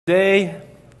Today,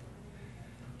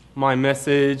 my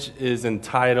message is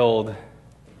entitled,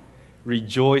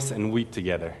 Rejoice and Weep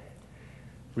Together.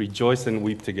 Rejoice and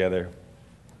weep together.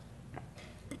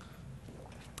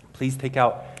 Please take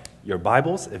out your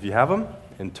Bibles, if you have them,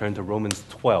 and turn to Romans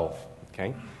 12,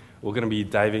 okay? We're going to be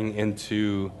diving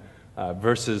into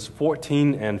verses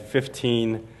 14 and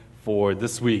 15 for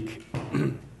this week.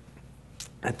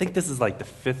 I think this is like the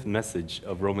fifth message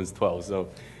of Romans 12, so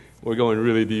we're going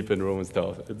really deep in Romans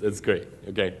 12. It's great,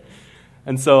 okay?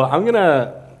 And so I'm going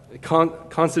to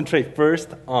concentrate first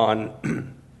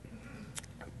on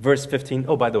verse 15.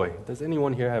 Oh, by the way, does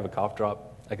anyone here have a cough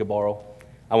drop I could borrow?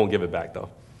 I won't give it back, though.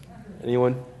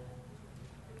 Anyone?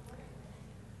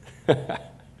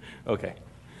 Okay.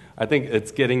 I think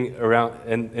it's getting around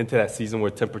into that season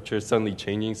where temperature is suddenly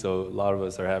changing, so a lot of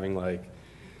us are having, like,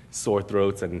 sore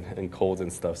throats and colds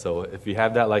and stuff. So if you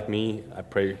have that like me, I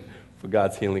pray for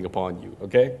God's healing upon you,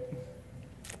 okay?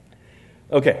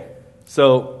 Okay,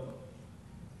 so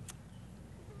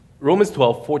Romans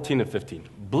 12, 14 and 15.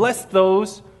 Bless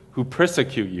those who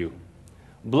persecute you.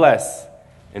 Bless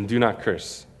and do not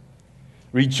curse.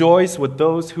 Rejoice with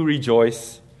those who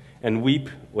rejoice, and weep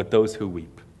with those who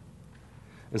weep.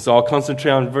 And so I'll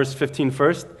concentrate on verse 15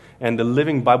 first, and the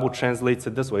Living Bible translates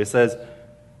it this way. It says,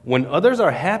 when others are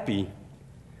happy,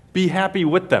 be happy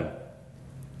with them.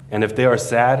 And if they are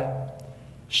sad,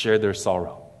 share their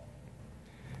sorrow.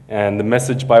 And the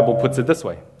Message Bible puts it this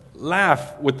way.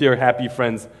 Laugh with your happy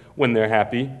friends when they're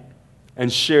happy,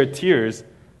 and share tears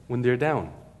when they're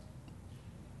down.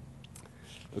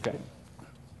 Okay.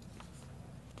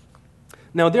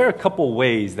 Now, there are a couple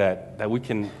ways that we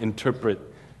can interpret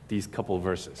these couple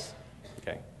verses.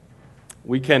 Okay.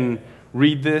 We can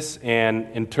read this and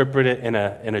interpret it in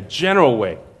a general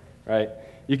way, right?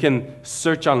 You can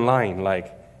search online,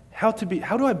 like, how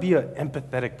do I be an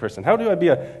empathetic person? How do I be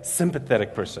a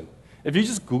sympathetic person? If you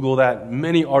just Google that,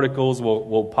 many articles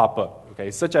will pop up,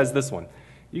 okay, such as this one.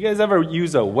 You guys ever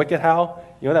use a WickedHow?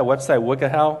 You know that website,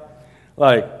 WickedHow?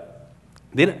 Like,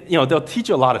 they'll teach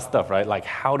you a lot of stuff, right? Like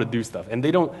how to do stuff. And they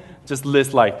don't just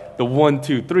list like the 1,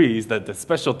 2, 3s. The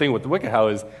special thing with the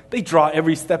WickedHow is they draw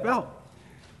every step out.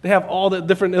 They have all the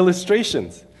different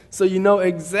illustrations. So you know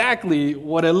exactly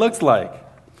what it looks like.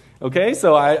 Okay,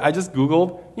 so I just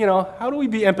Googled, how do we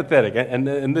be empathetic?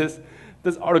 And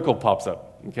this article pops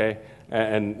up, okay?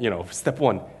 And step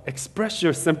 1, express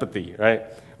your sympathy, right?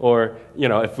 Or,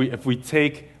 if we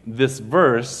take this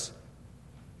verse,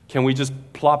 can we just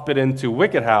plop it into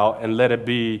WickedHow and let it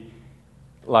be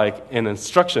like an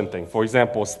instruction thing? For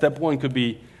example, step 1 could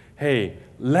be, hey,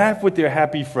 laugh with your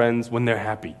happy friends when they're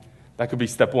happy. That could be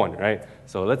step 1, right?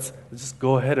 So let's just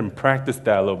go ahead and practice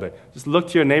that a little bit. Just look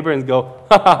to your neighbor and go,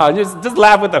 ha ha ha, just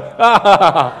laugh with them. Ha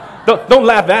ha ha. Don't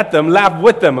laugh at them, laugh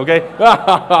with them, okay? Ha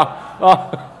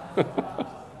ha ha.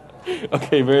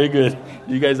 Okay, very good.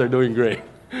 You guys are doing great.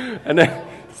 And then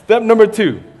step number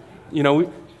 2,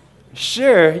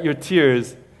 share your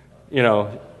tears,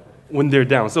 when they're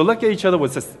down. So look at each other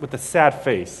with a sad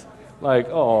face, like,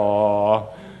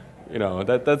 oh.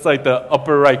 That's like the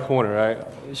upper right corner, right?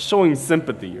 Showing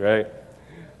sympathy, right?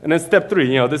 And then step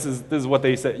 3, this is what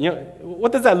they said.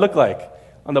 What does that look like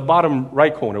on the bottom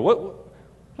right corner?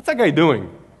 What's that guy doing?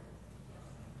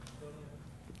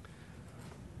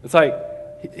 It's like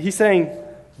he's saying,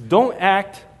 don't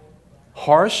act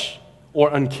harsh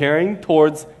or uncaring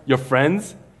towards your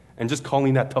friends and just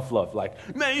calling that tough love.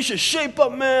 Like, man, you should shape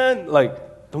up, man.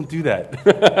 Like, don't do that.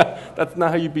 That's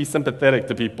not how you be sympathetic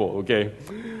to people, okay?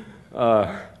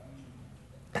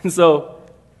 And so,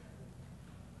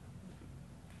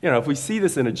 if we see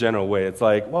this in a general way, it's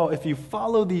like, well, if you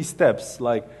follow these steps,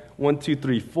 like 1, 2,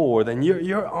 3, 4, then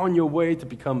you're on your way to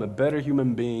become a better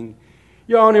human being.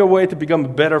 You're on your way to become a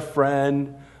better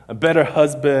friend, a better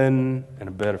husband, and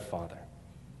a better father.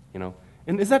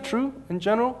 And is that true in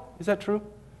general? Is that true?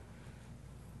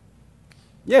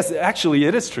 Yes, actually,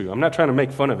 it is true. I'm not trying to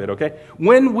make fun of it, okay?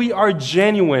 When we are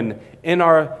genuine in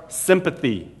our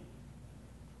sympathy,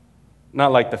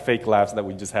 not like the fake laughs that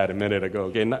we just had a minute ago,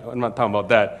 okay? I'm not talking about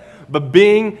that. But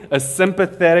being a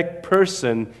sympathetic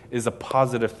person is a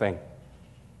positive thing.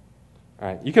 All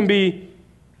right? You can be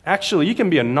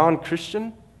a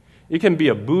non-Christian, you can be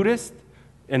a Buddhist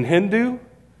and Hindu,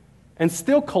 and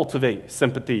still cultivate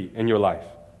sympathy in your life.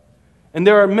 And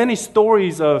there are many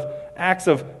stories of acts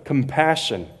of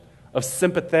compassion, of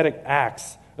sympathetic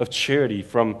acts of charity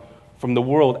from the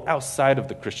world outside of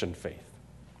the Christian faith.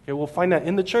 Okay, we'll find that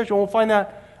in the church, and we'll find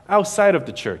that outside of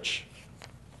the church.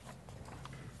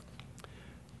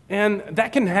 And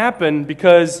that can happen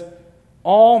because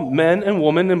all men and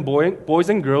women and boys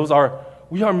and girls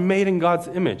we are made in God's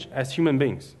image as human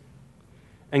beings.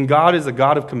 And God is a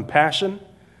God of compassion,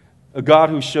 a God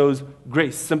who shows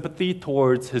great sympathy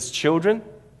towards his children.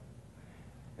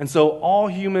 And so all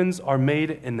humans are made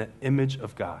in the image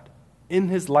of God, in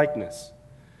his likeness.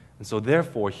 And so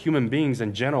therefore, human beings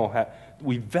in general,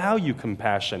 we value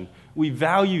compassion, we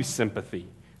value sympathy,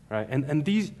 right? And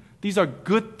these are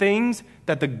good things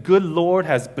that the good Lord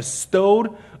has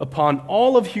bestowed upon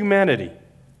all of humanity.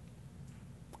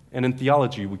 And in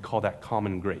theology, we call that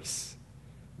common grace.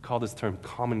 We call this term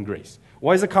common grace.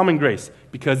 Why is it common grace?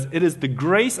 Because it is the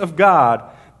grace of God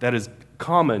that is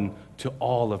common to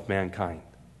all of mankind.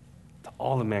 To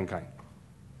all of mankind.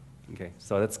 Okay,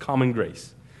 so that's common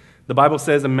grace. The Bible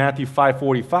says in Matthew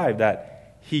 5:45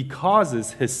 that he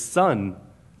causes his sun,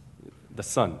 the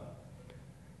sun,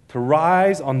 to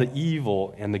rise on the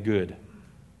evil and the good.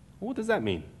 What does that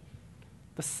mean?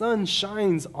 The sun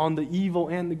shines on the evil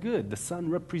and the good. The sun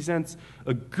represents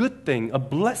a good thing, a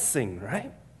blessing,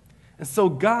 right? And so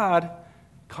God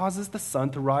causes the sun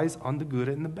to rise on the good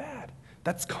and the bad.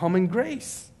 That's common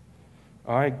grace.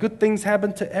 All right, good things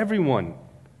happen to everyone.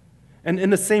 And in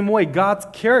the same way, God's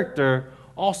character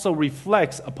also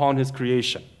reflects upon his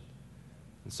creation.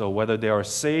 And so whether they are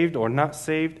saved or not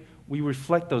saved, we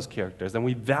reflect those characters and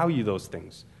we value those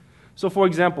things. So for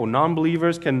example,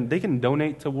 non-believers can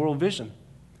donate to World Vision.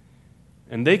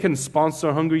 And they can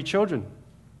sponsor hungry children.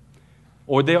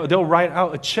 Or they'll write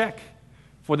out a check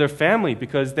for their family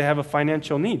because they have a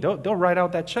financial need. They'll write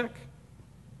out that check.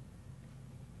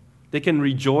 They can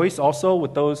rejoice also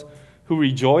with those who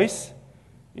rejoice,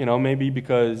 maybe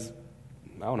because,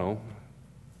 I don't know,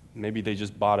 maybe they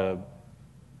just bought a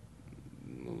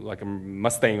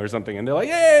Mustang or something, and they're like,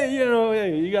 hey,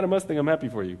 you got a Mustang, I'm happy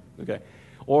for you. Okay.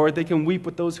 Or they can weep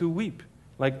with those who weep.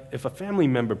 Like if a family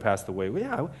member passed away,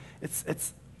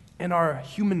 it's in our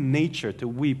human nature to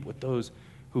weep with those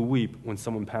who weep when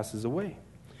someone passes away.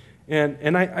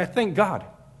 And I thank God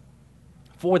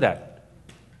for that,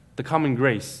 the common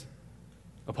grace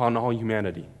upon all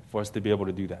humanity for us to be able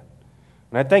to do that.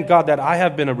 And I thank God that I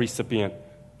have been a recipient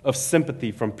of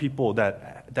sympathy from people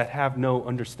that have no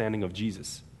understanding of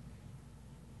Jesus.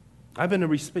 I've been a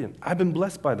recipient. I've been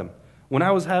blessed by them. When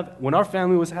our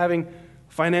family was having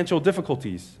financial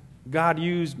difficulties, God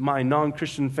used my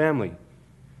non-Christian family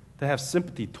to have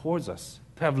sympathy towards us,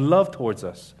 to have love towards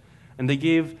us. And they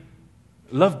gave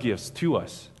love gifts to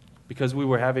us because we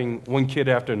were having one kid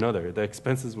after another. The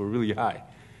expenses were really high.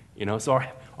 So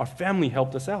our family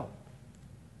helped us out.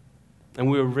 And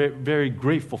we were very, very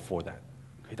grateful for that.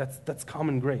 Okay, that's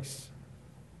common grace.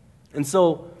 And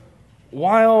so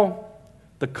while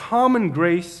the common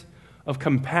grace of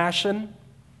compassion,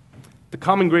 the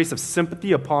common grace of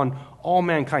sympathy upon all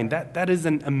mankind, that is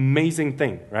an amazing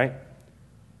thing, right?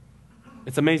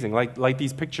 It's amazing, like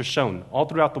these pictures shown all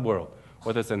throughout the world,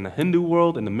 whether it's in the Hindu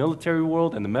world, in the military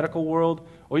world, in the medical world,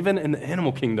 or even in the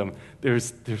animal kingdom,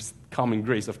 there's common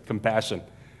grace of compassion.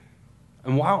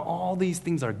 And while all these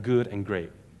things are good and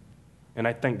great, and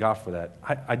I thank God for that,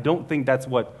 I don't think that's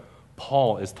what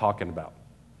Paul is talking about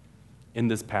in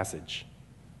this passage.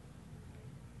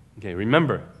 Okay,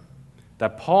 remember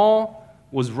that Paul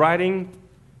was writing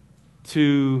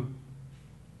to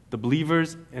the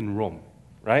believers in Rome,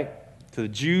 right? To the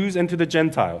Jews and to the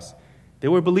Gentiles. They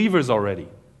were believers already.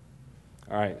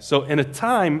 All right, so in a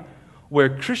time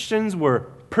where Christians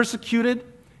were persecuted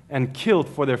and killed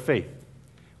for their faith,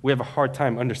 we have a hard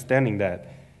time understanding that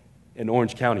in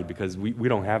Orange County because we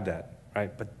don't have that,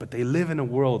 right? But they live in a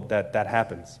world that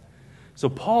happens. So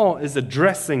Paul is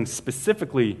addressing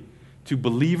specifically to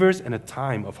believers in a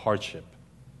time of hardship.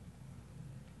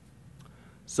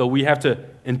 So we have to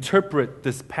interpret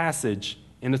this passage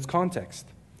in its context.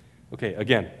 Okay,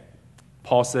 again,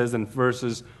 Paul says in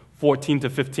verses 14 to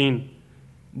 15,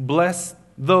 bless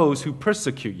those who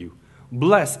persecute you.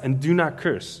 Bless and do not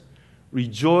curse.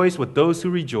 Rejoice with those who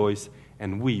rejoice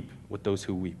and weep with those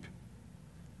who weep.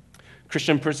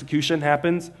 Christian persecution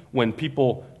happens when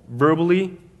people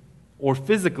verbally or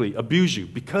physically abuse you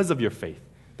because of your faith.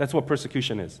 That's what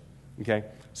persecution is. Okay?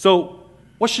 So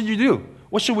what should you do?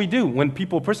 What should we do when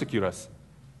people persecute us?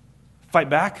 Fight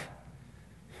back?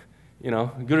 Go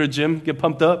to the gym, get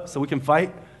pumped up so we can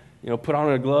fight? Put on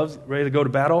our gloves, ready to go to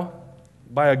battle?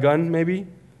 Buy a gun, maybe?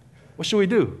 What should we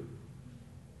do?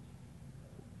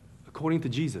 According to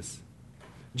Jesus.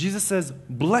 Jesus says,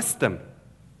 bless them.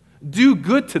 Do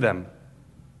good to them.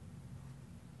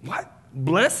 What?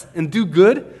 Bless and do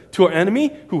good to our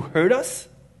enemy who hurt us?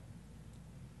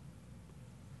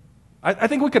 I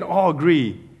think we can all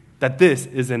agree that this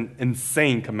is an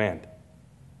insane command.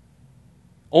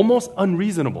 Almost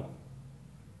unreasonable.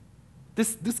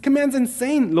 This command's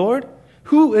insane, Lord.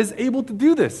 Who is able to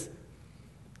do this?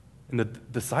 And the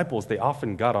disciples, they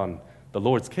often got on the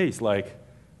Lord's case, like,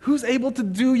 who's able to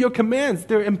do your commands?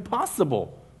 They're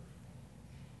impossible.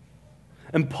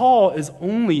 And Paul is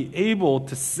only able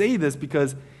to say this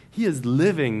because he is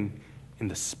living in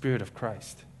the Spirit of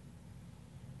Christ.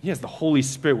 He has the Holy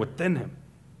Spirit within him.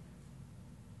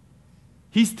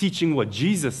 He's teaching what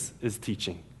Jesus is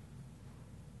teaching.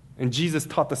 And Jesus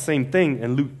taught the same thing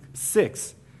in Luke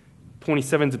 6,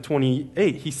 27 to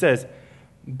 28. He says,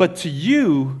 but to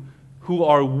you who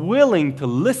are willing to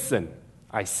listen,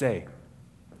 I say.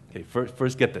 Okay,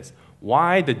 first get this.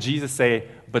 Why did Jesus say,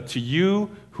 but to you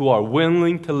who are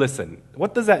willing to listen?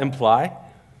 What does that imply?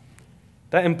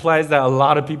 That implies that a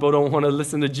lot of people don't want to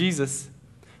listen to Jesus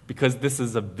because this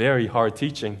is a very hard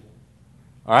teaching.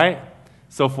 All right?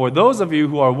 So for those of you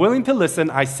who are willing to listen,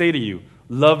 I say to you,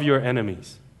 love your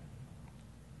enemies.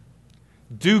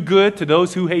 Do good to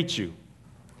those who hate you.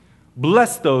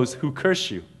 Bless those who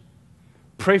curse you.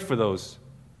 Pray for those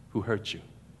who hurt you.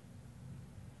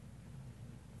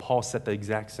 Paul said the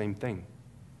exact same thing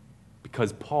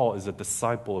because Paul is a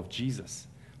disciple of Jesus.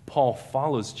 Paul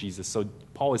follows Jesus. So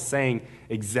Paul is saying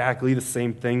exactly the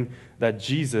same thing that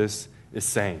Jesus is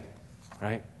saying,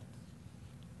 right?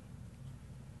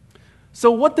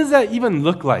 So what does that even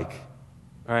look like?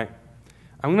 All right.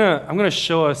 I'm gonna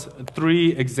show us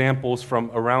 3 examples from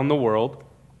around the world.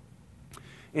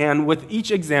 And with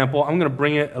each example, I'm going to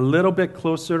bring it a little bit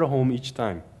closer to home each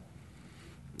time.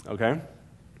 Okay?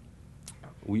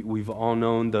 We've all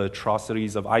known the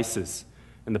atrocities of ISIS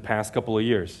in the past couple of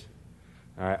years.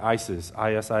 All right, ISIS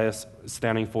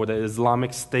standing for the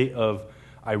Islamic State of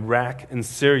Iraq and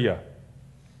Syria.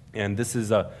 And this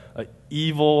is a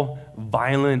evil,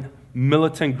 violent,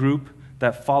 militant group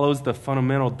that follows the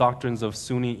fundamental doctrines of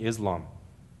Sunni Islam.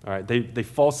 All right, they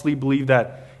falsely believe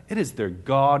that it is their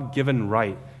God-given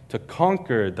right to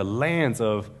conquer the lands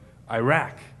of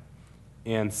Iraq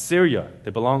and Syria.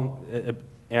 They belong,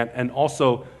 and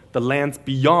also the lands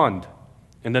beyond,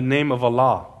 in the name of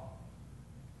Allah.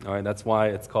 All right, that's why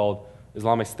it's called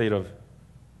Islamic State of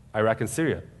Iraq and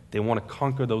Syria. They want to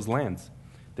conquer those lands.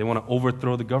 They want to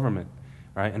overthrow the government.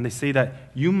 Right? And they say that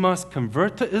you must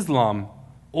convert to Islam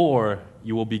or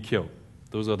you will be killed.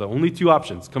 Those are the only 2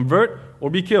 options, convert or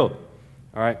be killed.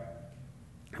 All right?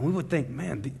 And we would think,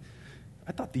 man,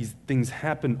 I thought these things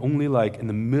happened only like in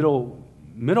the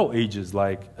Middle Ages,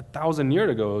 like 1,000 years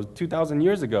ago, 2,000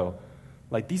 years ago.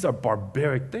 Like these are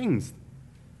barbaric things.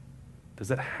 Does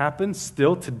it happen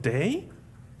still today?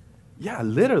 Yeah,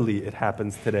 literally it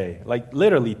happens today. Like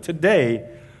literally today,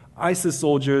 ISIS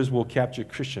soldiers will capture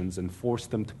Christians and force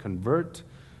them to convert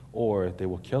or they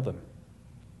will kill them.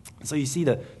 So you see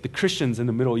the Christians in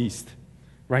the Middle East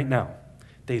right now,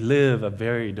 they live a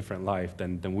very different life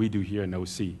than we do here in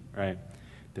OC, right?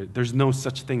 There's no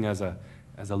such thing as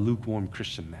a lukewarm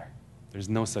Christian there. There's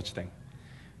no such thing.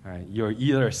 All right? You're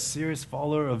either a serious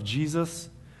follower of Jesus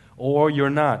or you're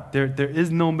not. There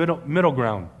is no middle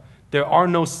ground. There are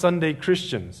no Sunday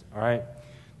Christians, all right?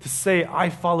 To say, I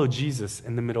follow Jesus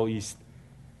in the Middle East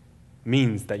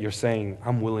means that you're saying,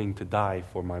 I'm willing to die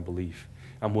for my belief.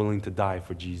 I'm willing to die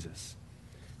for Jesus.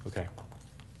 Okay.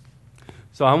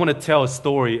 So I want to tell a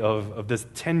story of this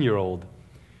 10-year-old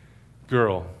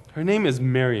girl. Her name is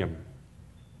Miriam.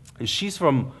 And she's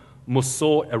from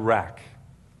Mosul, Iraq.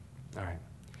 All right.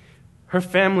 Her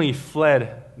family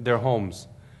fled their homes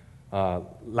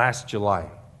last July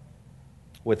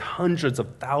with hundreds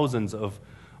of thousands of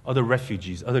other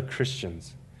refugees, other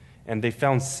Christians. And they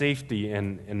found safety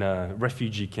in a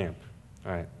refugee camp.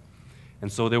 All right.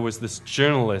 And so there was this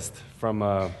journalist from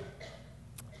a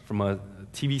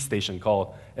TV station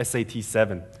called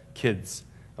SAT7 Kids,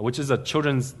 which is a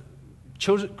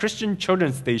Christian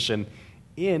children's station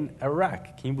in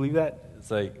Iraq. Can you believe that?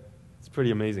 It's pretty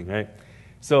amazing, right?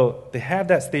 So they have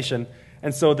that station,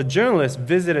 and so the journalist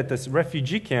visited this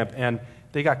refugee camp, and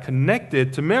they got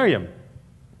connected to Miriam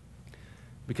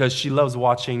because she loves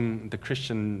watching the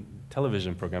Christian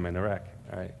television program in Iraq,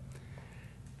 all right?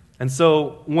 And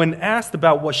so when asked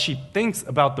about what she thinks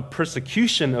about the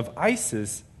persecution of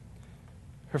ISIS,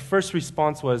 her first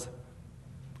response was,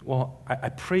 well, I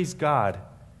praise God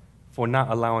for not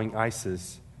allowing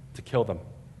ISIS to kill them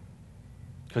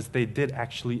because they did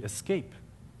actually escape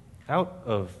out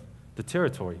of the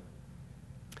territory.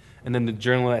 And then the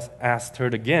journalist asked her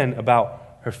again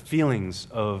about her feelings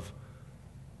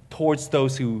towards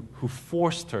those who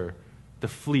forced her to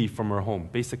flee from her home.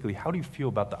 Basically, how do you feel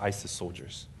about the ISIS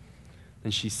soldiers?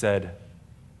 And she said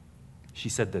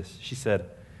this. She said,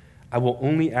 I will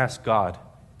only ask God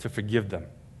to forgive them.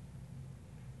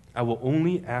 I will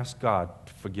only ask God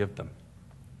to forgive them.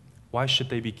 Why should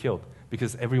they be killed?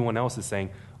 Because everyone else is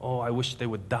saying, oh, I wish they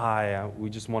would die. We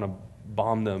just want to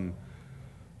bomb them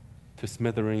to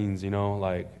smithereens,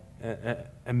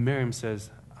 And Miriam says,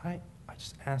 I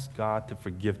just asked God to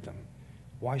forgive them.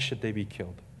 Why should they be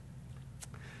killed?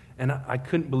 And I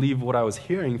couldn't believe what I was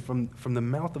hearing from the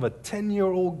mouth of a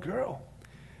 10-year-old girl.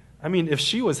 I mean, if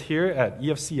she was here at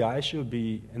EFCI, she would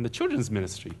be in the children's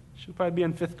ministry. She would probably be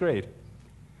in 5th grade.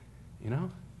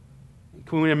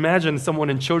 Can we imagine someone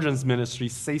in children's ministry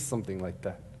say something like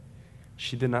that?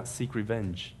 She did not seek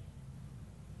revenge.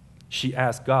 She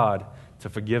asked God to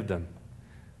forgive them.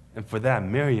 And for that,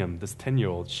 Miriam, this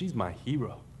 10-year-old, she's my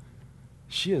hero.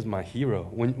 She is my hero.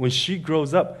 When she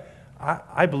grows up,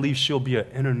 I believe she'll be an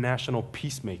international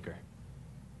peacemaker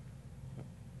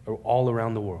all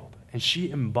around the world. And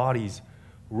she embodies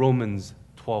Romans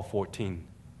 12:14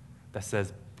 that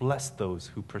says, bless those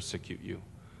who persecute you.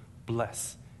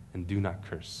 Bless and do not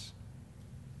curse.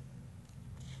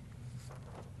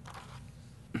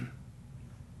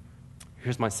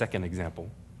 Here's my second example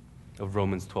of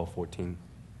Romans 12:14,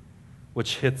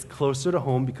 which hits closer to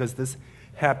home because this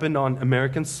happened on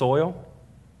American soil.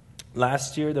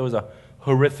 Last year, there was a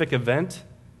horrific event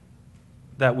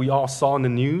that we all saw in the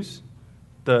news,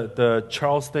 the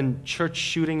Charleston church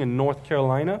shooting in North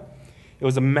Carolina. It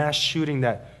was a mass shooting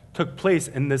that took place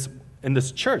in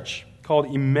this church called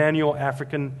Emmanuel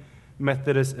African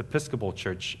Methodist Episcopal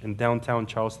Church in downtown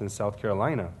Charleston, South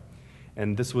Carolina.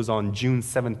 And this was on June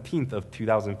 17th of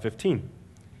 2015.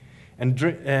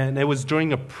 And it was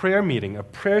during a prayer meeting, a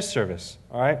prayer service,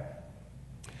 all right?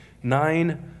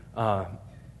 9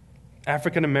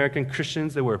 African-American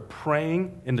Christians, they were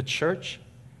praying in the church.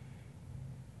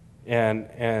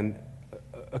 And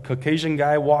a Caucasian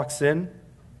guy walks in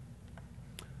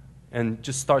and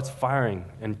just starts firing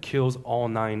and kills all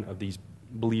 9 of these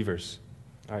believers,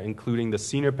 including the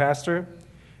senior pastor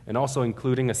and also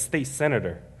including a state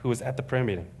senator who was at the prayer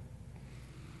meeting.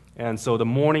 And so the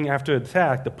morning after the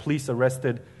attack, the police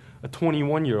arrested a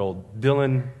 21-year-old,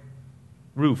 Dylan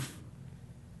Roof.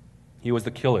 He was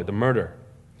the killer, the murderer.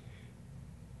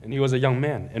 And he was a young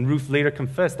man. And Roof later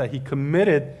confessed that he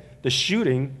committed the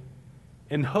shooting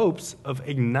in hopes of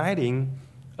igniting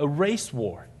a race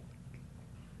war.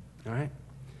 All right?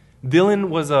 Dylan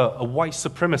was a white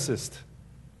supremacist.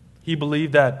 He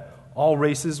believed that all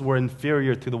races were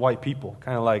inferior to the white people,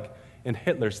 kind of like in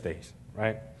Hitler's days,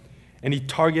 right? And he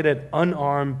targeted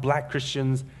unarmed black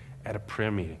Christians at a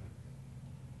prayer meeting.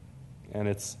 And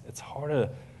it's hard to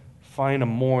find a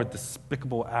more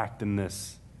despicable act than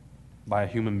this by a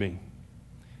human being.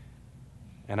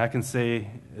 And I can say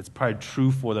it's probably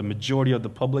true for the majority of the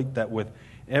public that with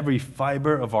every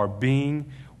fiber of our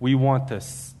being, we want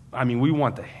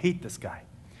to hate this guy.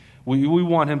 We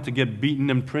want him to get beaten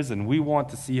in prison. We want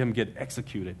to see him get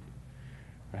executed,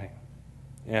 right?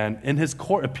 And in his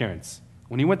court appearance,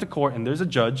 when he went to court and there's a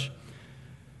judge,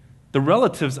 the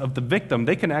relatives of the victim,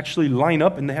 they can actually line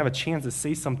up and they have a chance to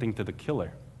say something to the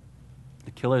killer.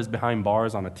 The killer is behind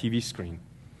bars on a TV screen.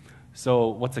 So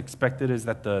what's expected is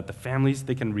that the families,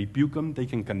 they can rebuke him, they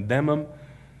can condemn him,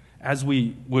 as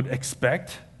we would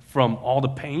expect from all the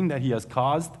pain that he has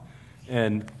caused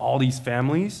and all these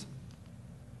families.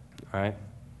 All right?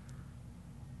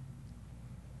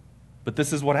 But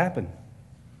this is what happened,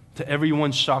 to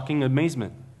everyone's shocking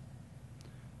amazement.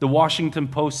 The Washington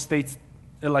Post states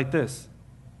it like this: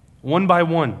 one by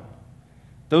one,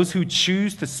 those who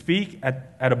choose to speak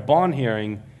at a bond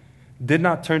hearing did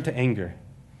not turn to anger.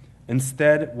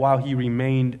 Instead, while he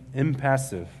remained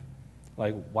impassive,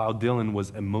 like while Dylan was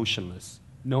emotionless,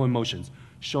 no emotions,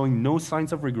 showing no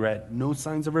signs of regret, no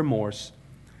signs of remorse,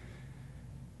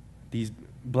 these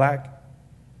black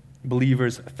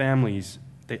believers' families,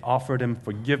 they offered him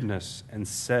forgiveness and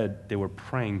said they were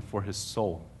praying for his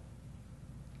soul,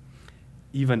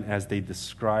 even as they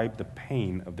described the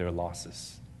pain of their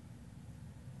losses.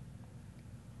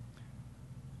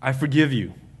 "I forgive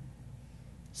you,"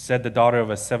 said the daughter of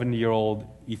a 70-year-old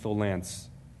Ethel Lance,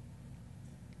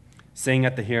 saying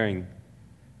at the hearing,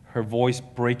 her voice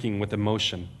breaking with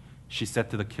emotion. She said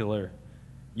to the killer,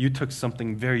 "You took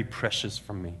something very precious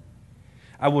from me.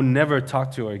 I will never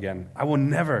talk to her again. I will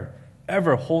never,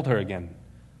 ever hold her again.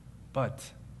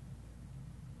 But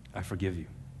I forgive you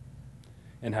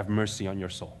and have mercy on your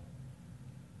soul."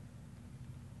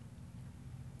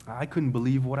 I couldn't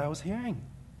believe what I was hearing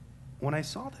when I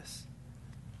saw this.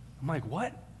 I'm like,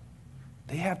 what?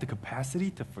 They have the capacity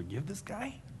to forgive this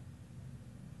guy?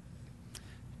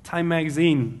 Time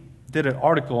magazine did an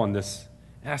article on this,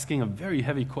 asking a very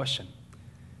heavy question.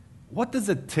 What does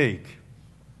it take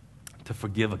to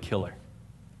forgive a killer?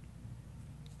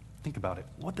 Think about it.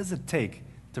 What does it take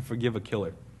to forgive a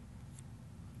killer?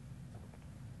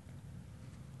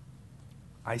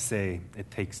 I say it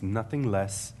takes nothing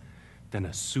less than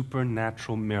a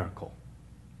supernatural miracle.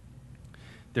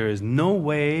 There is no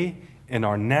way in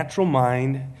our natural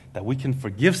mind that we can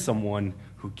forgive someone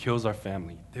who kills our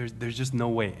family. There's just no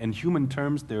way. In human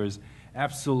terms, there is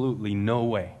absolutely no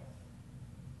way.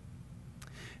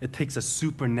 It takes a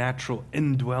supernatural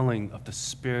indwelling of the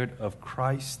Spirit of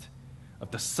Christ,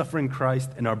 of the suffering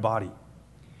Christ in our body,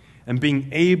 and being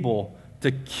able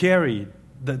to carry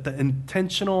the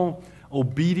intentional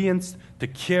obedience to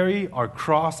carry our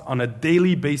cross on a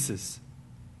daily basis.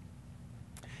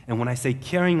 And when I say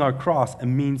carrying our cross, it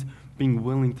means being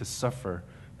willing to suffer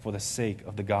for the sake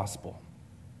of the gospel.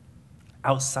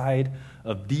 Outside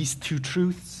of these two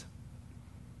truths,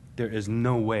 there is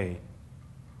no way.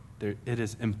 It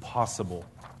is impossible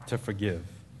to forgive.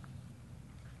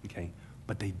 Okay?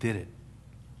 But they did it.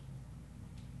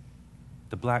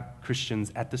 The black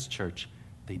Christians at this church,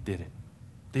 they did it.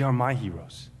 They are my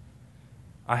heroes.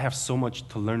 I have so much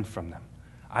to learn from them.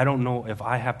 I don't know if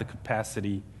I have the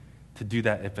capacity to do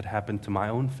that if it happened to my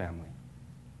own family.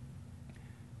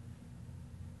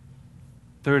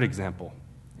 Third example,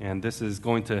 and this is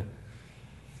going to...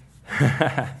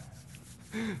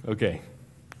 Okay.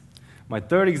 My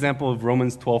third example of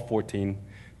Romans 12:14,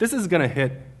 this is going to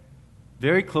hit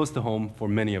very close to home for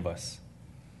many of us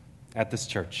at this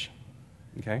church.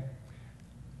 Okay?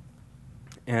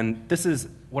 And this is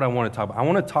what I want to talk about. I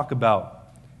want to talk about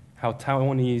how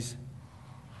Taiwanese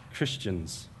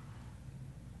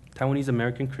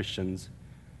American Christians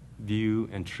view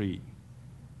and treat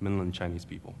mainland Chinese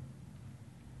people.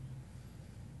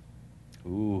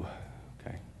 Ooh,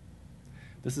 okay.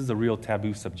 This is a real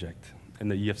taboo subject in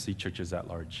the EFC churches at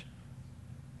large.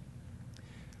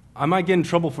 I might get in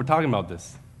trouble for talking about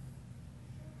this,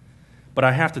 but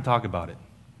I have to talk about it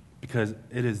because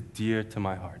it is dear to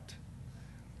my heart.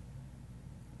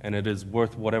 And it is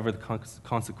worth whatever the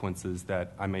consequences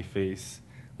that I may face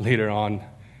later on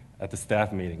at the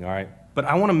staff meeting, all right? But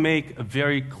I want to make a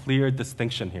very clear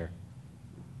distinction here.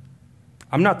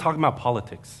 I'm not talking about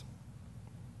politics.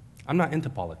 I'm not into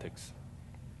politics.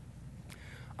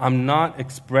 I'm not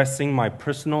expressing my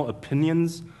personal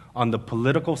opinions on the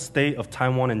political state of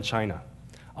Taiwan and China.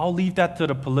 I'll leave that to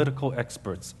the political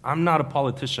experts. I'm not a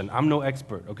politician. I'm no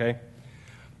expert, okay?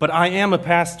 But I am a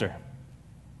pastor.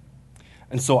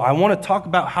 And so I want to talk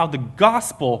about how the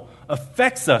gospel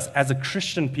affects us as a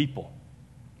Christian people.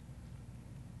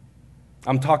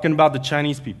 I'm talking about the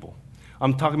Chinese people.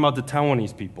 I'm talking about the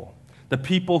Taiwanese people. The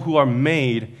people who are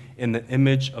made in the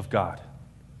image of God.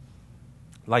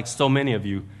 Like so many of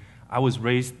you, I was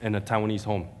raised in a Taiwanese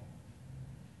home.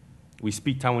 We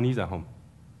speak Taiwanese at home.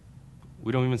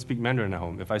 We don't even speak Mandarin at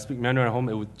home. If I speak Mandarin at home,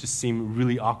 it would just seem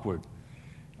really awkward.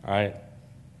 All right?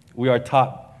 We are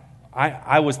taught,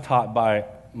 I was taught by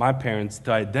my parents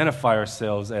to identify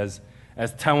ourselves as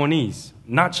Taiwanese,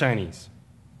 not Chinese.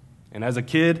 And as a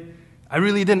kid, I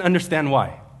really didn't understand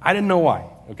why. I didn't know why,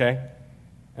 okay?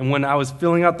 And when I was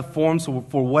filling out the forms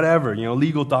for whatever,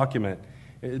 legal document,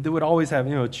 they would always have,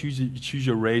 choose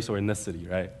your race or ethnicity,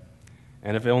 right?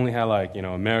 And if it only had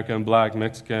American, Black,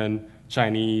 Mexican,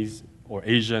 Chinese, or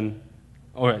Asian,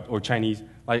 or Chinese,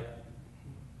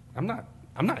 I'm not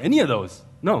any of those.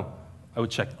 No, I would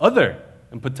check other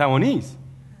and put Taiwanese.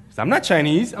 Because I'm not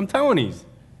Chinese, I'm Taiwanese.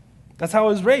 That's how I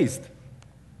was raised.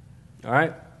 All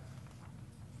right?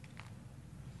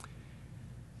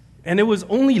 And it was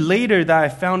only later that I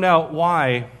found out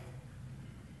why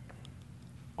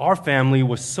our family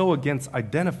was so against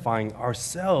identifying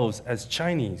ourselves as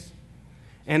Chinese.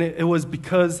 And it was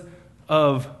because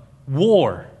of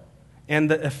war and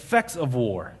the effects of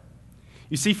war.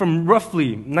 You see, from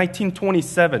roughly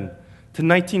 1927 to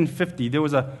 1950, there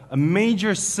was a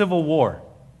major civil war.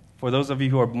 For those of you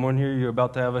who are born here, you're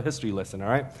about to have a history lesson, all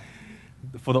right?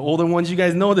 For the older ones, you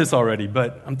guys know this already,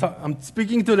 but I'm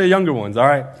speaking to the younger ones, all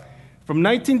right? From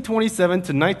 1927 to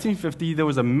 1950, there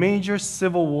was a major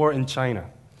civil war in China,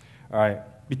 all right,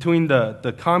 between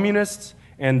the communists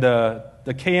and the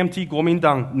KMT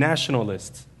Kuomintang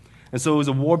nationalists. And so it was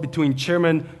a war between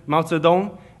Chairman Mao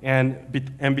Zedong and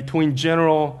between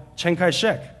General Chiang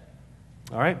Kai-shek,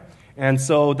 all right? And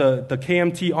so the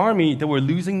KMT army, they were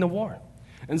losing the war.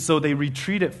 And so they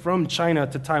retreated from China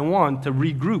to Taiwan to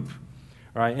regroup,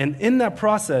 all right? And in that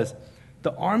process,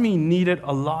 the army needed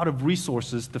a lot of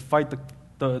resources to fight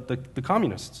the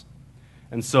communists.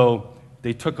 And so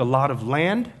they took a lot of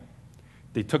land,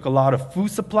 they took a lot of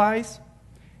food supplies,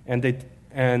 and they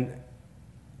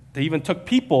even took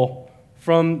people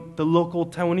from the local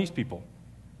Taiwanese people.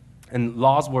 And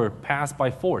laws were passed by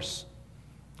force.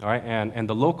 All right, and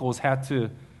the locals had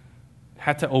to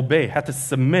obey, had to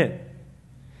submit.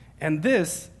 And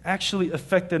this actually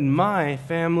affected my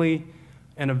family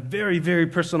in a very, very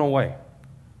personal way.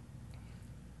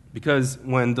 Because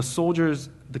when the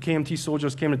KMT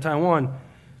soldiers came to Taiwan,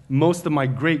 most of my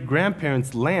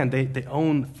great-grandparents' land, they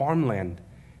owned farmland.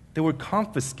 They were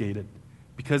confiscated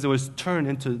because it was turned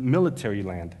into military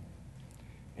land.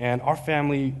 And our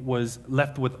family was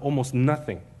left with almost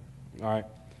nothing. All right.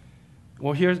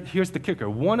 Well, here's the kicker.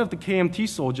 One of the KMT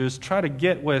soldiers tried to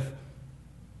get with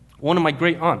one of my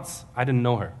great aunts. I didn't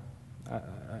know her.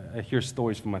 I hear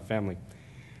stories from my family.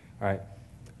 All right.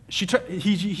 He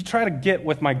tried to get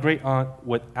with my great aunt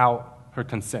without her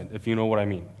consent, if you know what I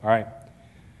mean. All right.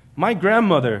 My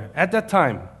grandmother, at that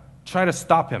time, tried to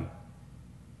stop him.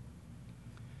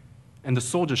 And the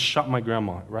soldier shot my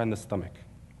grandma right in the stomach.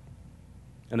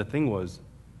 And the thing was,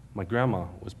 my grandma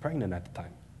was pregnant at the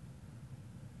time.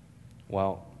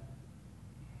 Well,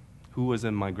 who was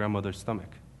in my grandmother's stomach?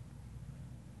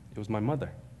 It was my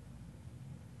mother.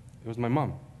 It was my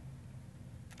mom.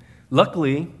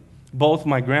 Luckily, both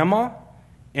my grandma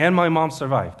and my mom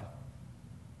survived.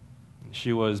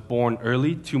 She was born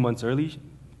early, 2 months early.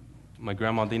 My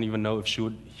grandma didn't even know if she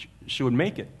would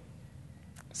make it.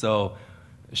 So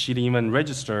she didn't even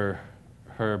register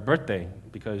her birthday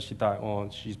because she thought, well,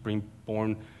 she's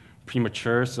born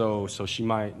premature, so she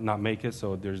might not make it,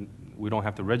 so we don't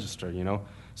have to register, you know.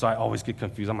 So I always get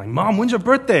confused. I'm like, Mom, when's your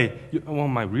birthday? Well,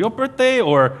 my real birthday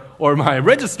or my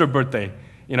registered birthday?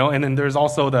 You know, and then there's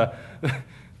also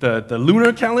the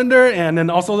lunar calendar and then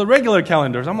also the regular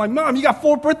calendars. I'm like, Mom, you got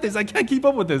 4 birthdays. I can't keep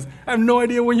up with this. I have no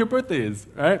idea when your birthday is,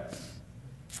 right?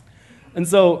 And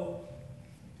so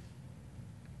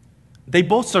they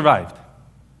both survived.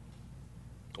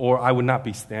 Or I would not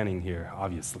be standing here,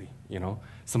 obviously, you know.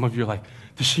 Some of you are like,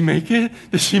 did she make it?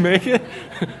 Did she make it?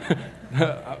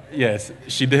 Yes,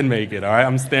 she did make it, all right?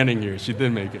 I'm standing here. She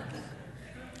did make it,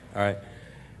 all right?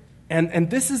 And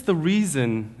this is the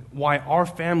reason why our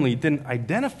family didn't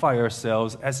identify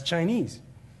ourselves as Chinese.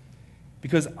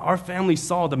 Because our family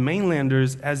saw the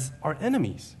mainlanders as our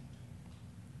enemies.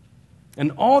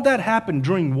 And all that happened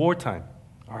during wartime,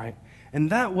 all right?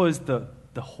 And that was the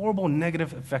horrible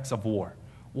negative effects of war.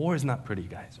 War is not pretty,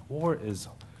 guys. War is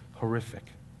horrific.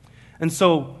 And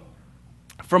so,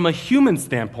 from a human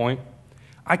standpoint,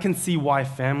 I can see why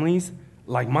families,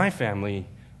 like my family,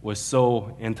 was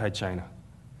so anti-China.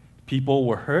 People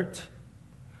were hurt,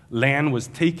 land was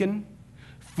taken,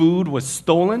 food was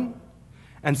stolen,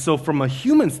 and so from a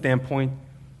human standpoint,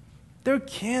 there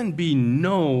can be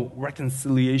no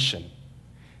reconciliation.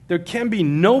 There can be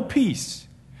no peace.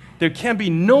 There can be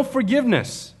no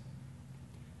forgiveness.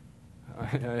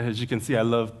 As you can see, I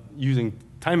love using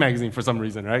Time magazine for some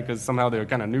reason, right? Because somehow they're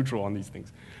kind of neutral on these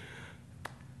things.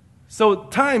 So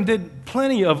Time did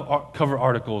plenty of cover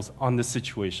articles on this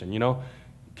situation. You know,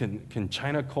 can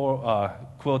China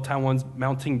quell Taiwan's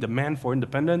mounting demand for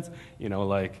independence? You know,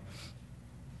 like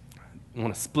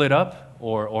want to split up,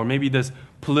 or maybe this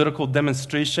political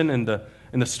demonstration in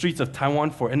the streets of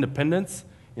Taiwan for independence.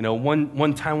 You know,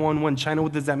 one Taiwan, one China.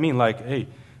 What does that mean? Like, hey,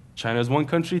 China's one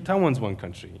country, Taiwan's one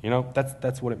country. You know,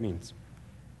 that's what it means.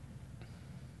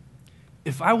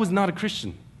 If I was not a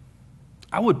Christian,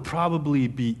 I would probably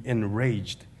be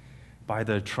enraged by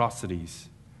the atrocities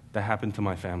that happened to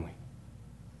my family.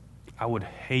 I would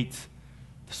hate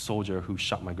the soldier who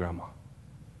shot my grandma.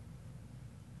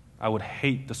 I would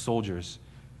hate the soldiers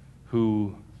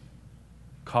who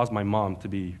caused my mom to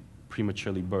be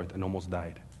prematurely birthed and almost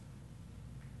died.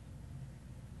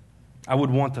 I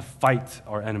would want to fight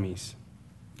our enemies.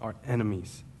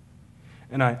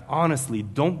 And I honestly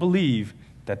don't believe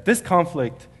that this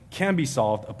conflict can be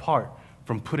solved apart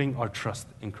from putting our trust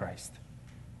in Christ.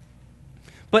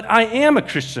 But I am a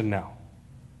Christian now.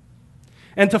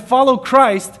 And to follow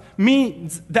Christ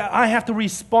means that I have to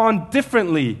respond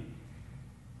differently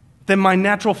than my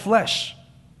natural flesh.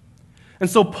 And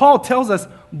so Paul tells us,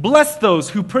 bless those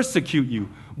who persecute you.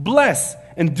 Bless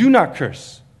and do not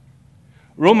curse.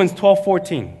 Romans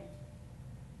 12:14.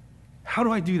 How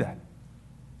do I do that?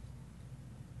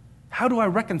 How do I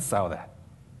reconcile that?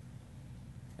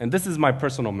 And this is my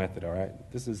personal method, all right?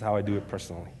 This is how I do it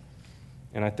personally.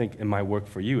 And I think it might work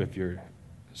for you if you're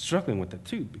struggling with it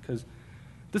too, because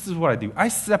this is what I do. I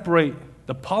separate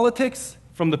the politics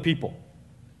from the people.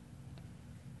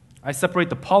 I separate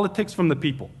the politics from the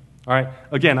people, all right?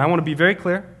 Again, I want to be very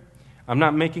clear. I'm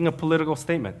not making a political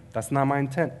statement. That's not my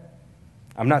intent.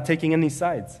 I'm not taking any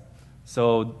sides.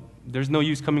 So there's no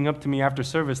use coming up to me after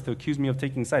service to accuse me of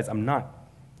taking sides. I'm not.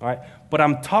 All right? But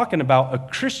I'm talking about a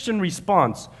Christian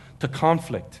response to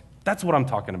conflict. That's what I'm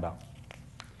talking about.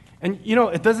 And, you know,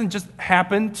 it doesn't just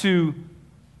happen to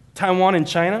Taiwan and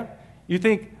China. You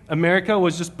think America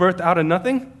was just birthed out of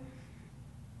nothing?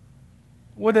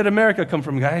 Where did America come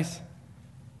from, guys?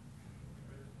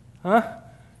 Huh?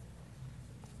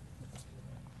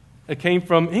 It came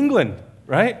from England,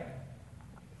 right?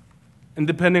 And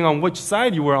depending on which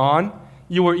side you were on,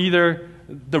 you were either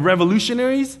the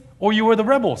revolutionaries or you were the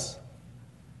rebels.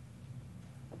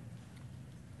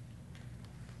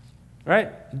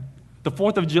 Right? The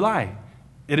 4th of July.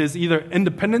 It is either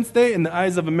Independence Day in the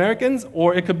eyes of Americans,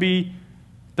 or it could be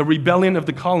the rebellion of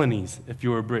the colonies if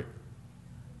you were a Brit.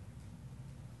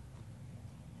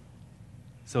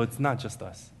 So it's not just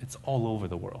us. It's all over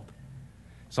the world.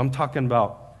 So I'm talking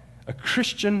about a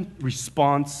Christian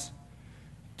response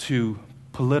to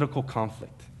political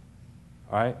conflict.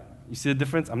 All right? You see the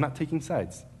difference? I'm not taking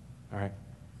sides. All right?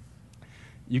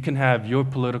 You can have your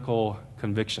political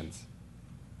convictions.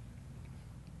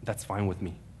 That's fine with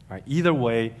me. All right? Either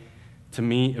way, to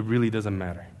me, it really doesn't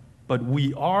matter. But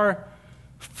we are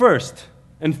first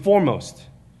and foremost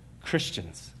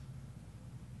Christians.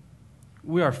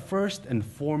 We are first and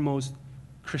foremost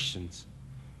Christians.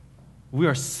 We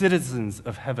are citizens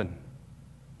of heaven.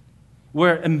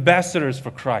 We're ambassadors for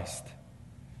Christ.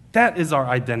 That is our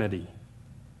identity.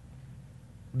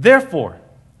 Therefore,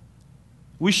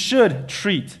 we should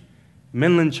treat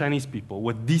mainland Chinese people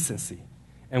with decency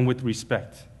and with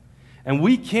respect. And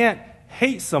we can't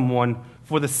hate someone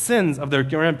for the sins of their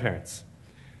grandparents.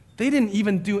 They didn't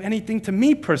even do anything to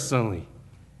me personally.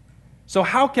 So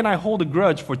how can I hold a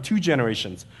grudge for 2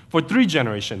 generations, for 3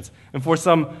 generations, and for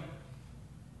some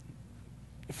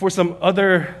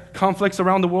other conflicts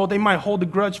around the world, they might hold a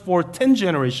grudge for 10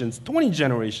 generations, 20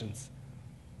 generations.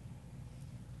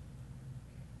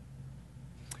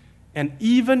 And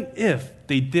even if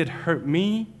they did hurt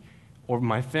me or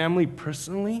my family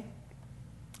personally,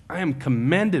 I am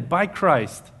commanded by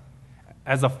Christ,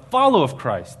 as a follower of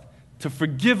Christ, to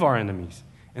forgive our enemies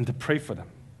and to pray for them.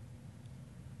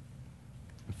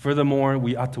 Furthermore,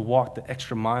 we ought to walk the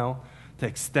extra mile to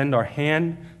extend our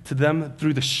hand to them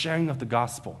through the sharing of the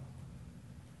gospel.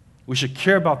 We should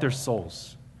care about their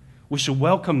souls. We should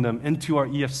welcome them into our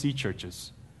EFC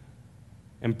churches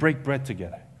and break bread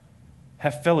together,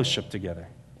 have fellowship together,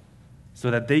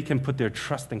 so that they can put their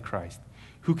trust in Christ,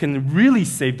 who can really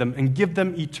save them and give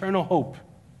them eternal hope,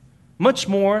 much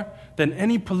more than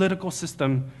any political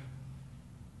system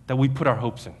that we put our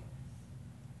hopes in.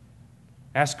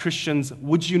 As Christians,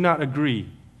 would you not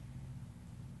agree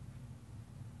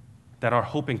that our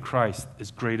hope in Christ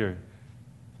is greater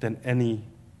than any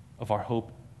of our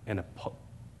hope in a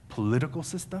political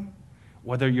system?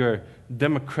 Whether you're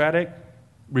Democratic,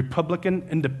 Republican,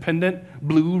 Independent,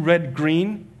 blue, red,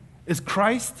 green, is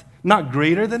Christ not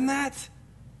greater than that?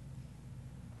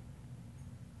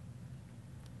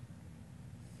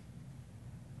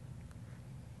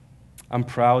 I'm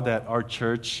proud that our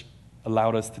church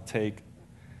allowed us to take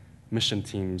mission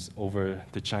teams over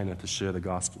to China to share the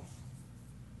gospel.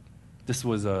 This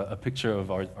was a picture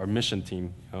of our mission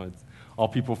team. It's all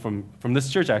people from this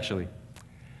church, actually.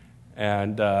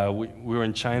 And we were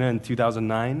in China in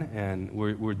 2009, and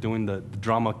we're doing the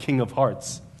drama King of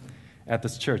Hearts at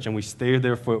this church. And we stayed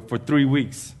there for 3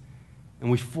 weeks. And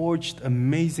we forged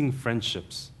amazing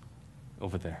friendships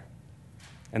over there.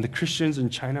 And the Christians in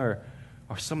China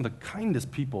are some of the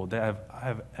kindest people that I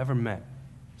have ever met.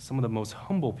 Some of the most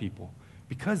humble people,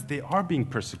 because they are being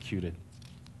persecuted.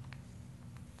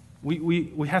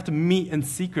 We have to meet in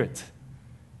secret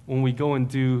when we go and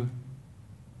do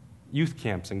youth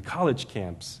camps and college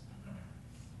camps.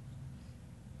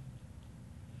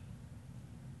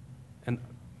 And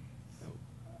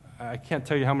I can't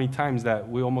tell you how many times that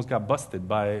we almost got busted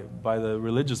by the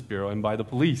religious bureau and by the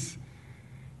police.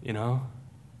 You know,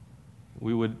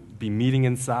 we would be meeting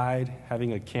inside,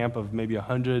 having a camp of maybe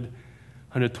 100,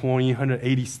 120,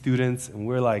 180 students, and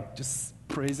we're like just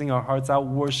praising our hearts out,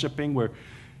 worshiping. We're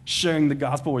sharing the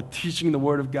gospel. We're teaching the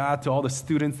word of God to all the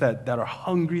students that are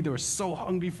hungry. They were so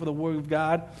hungry for the word of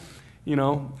God, you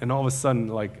know. And all of a sudden,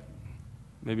 like,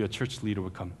 maybe a church leader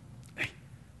would come. Hey,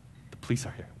 the police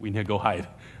are here. We need to go hide.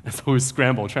 And so we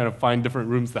scramble, trying to find different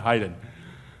rooms to hide in.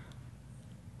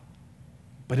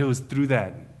 But it was through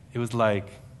that. It was like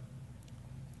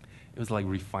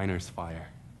refiner's fire.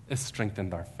 It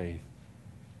strengthened our faith.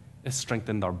 It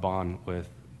strengthened our bond with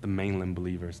the mainland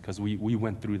believers, because we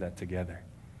went through that together.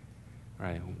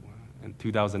 Right. In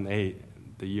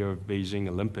 2008, the year of Beijing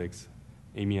Olympics,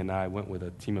 Amy and I went with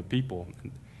a team of people.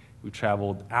 And we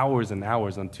traveled hours and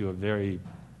hours onto a very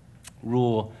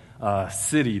rural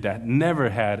city that never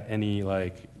had any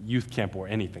like youth camp or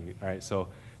anything. Right. So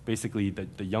basically,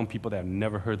 the young people that have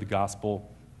never heard the gospel,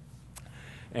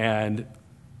 and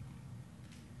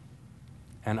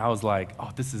And I was like, oh,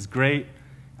 this is great.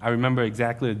 I remember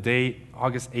exactly the date,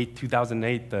 August 8,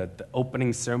 2008, the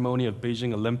opening ceremony of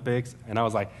Beijing Olympics. And I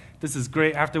was like, this is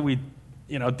great. After we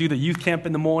do the youth camp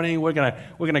in the morning, we're gonna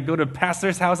go to the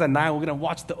pastor's house at night. We're gonna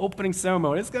watch the opening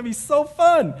ceremony. It's gonna be so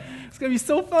fun. It's gonna be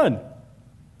so fun.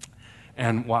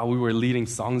 And while we were leading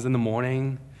songs in the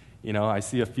morning, I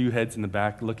see a few heads in the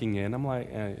back looking in. I'm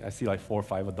like, I see like 4 or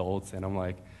 5 adults, and I'm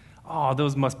like, oh,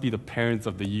 those must be the parents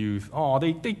of the youth. Oh,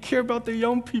 they care about their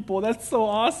young people. That's so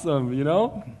awesome,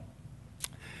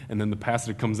 And then the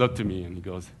pastor comes up to me and he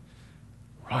goes,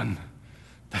 run.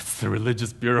 That's the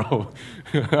religious bureau.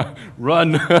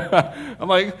 Run. I'm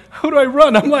like, how do I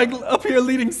run? I'm like up here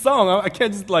leading song. I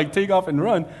can't just like take off and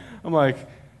run. I'm like,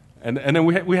 and then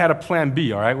we had a plan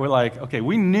B, all right? We're like, okay,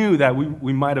 we knew that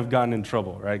we might have gotten in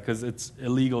trouble, right? Because it's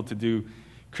illegal to do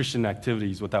Christian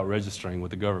activities without registering with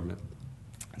the government.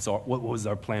 So what was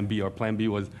our plan B? Our plan B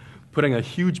was putting a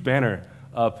huge banner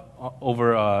up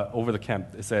over the camp.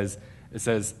 It says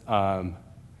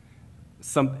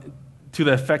some to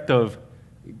the effect of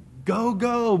 "Go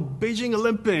go Beijing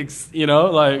Olympics,"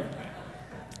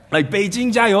 like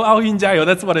Beijing 加油, 奥运加油.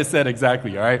 That's what it said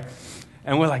exactly. All right,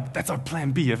 and we're like, that's our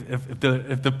plan B. If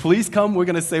the police come, we're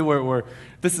gonna say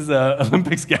this is a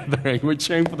Olympics gathering. We're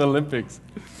cheering for the Olympics.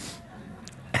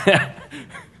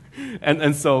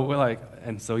 And so we're like,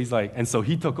 and so he's like, and so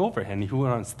he took over and he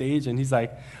went on stage and he's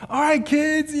like, all right,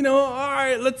 kids, all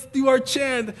right, let's do our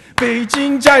chant. 北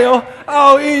京加油,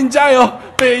 奥运加油,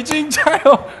 北京加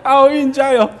油, 奥运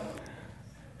加油.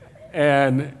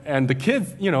 And the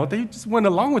kids, they just went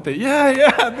along with it.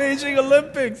 Yeah, Beijing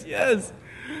Olympics, yes.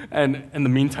 And in the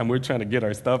meantime, we're trying to get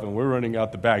our stuff and we're running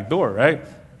out the back door, right?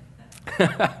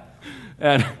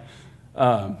 And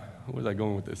where was I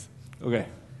going with this? Okay.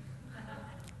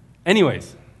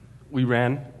 Anyways, we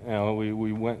ran.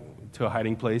 We went to a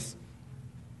hiding place,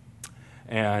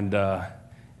 and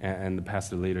the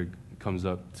pastor later comes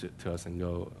up to us and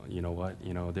go, you know what?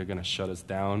 They're gonna shut us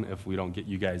down if we don't get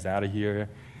you guys out of here.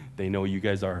 They know you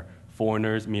guys are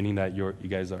foreigners, meaning that you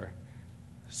guys are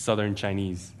Southern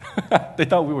Chinese. They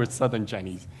thought we were Southern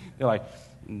Chinese. They're like,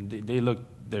 they look.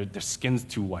 Their skin's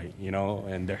too white,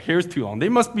 and their hair's too long. They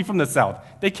must be from the South.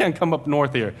 They can't come up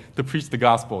north here to preach the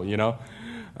gospel,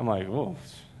 I'm like, oh,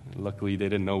 luckily they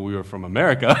didn't know we were from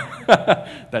America.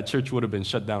 That church would have been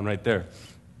shut down right there.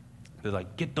 They're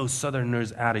like, get those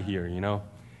Southerners out of here,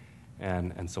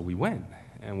 And so we went,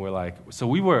 and we're like, so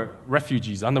we were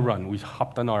refugees on the run. We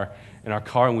hopped in our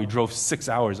car and we drove 6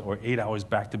 hours or 8 hours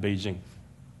back to Beijing,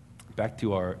 back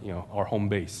to our home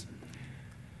base.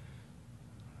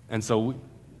 And so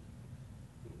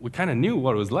we kind of knew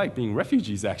what it was like being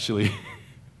refugees, actually.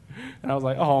 And I was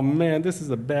like, oh, man, this is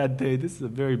a bad day. This is a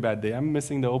very bad day. I'm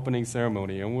missing the opening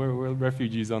ceremony, and we're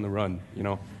refugees on the run,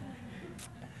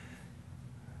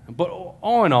 But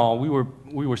all in all, we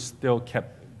were still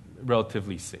kept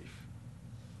relatively safe,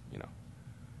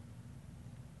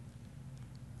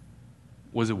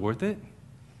 Was it worth it?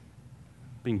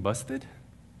 Being busted?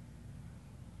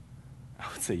 I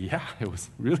would say, yeah, it was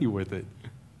really worth it.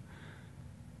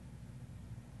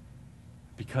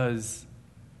 Because,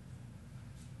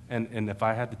 and if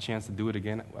I had the chance to do it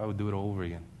again, I would do it all over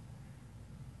again.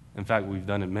 In fact, we've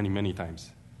done it many, many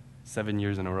times. 7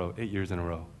 years in a row, 8 years in a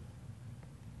row.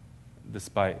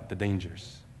 Despite the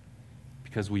dangers.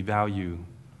 Because we value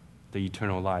the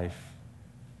eternal life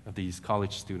of these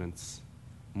college students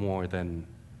more than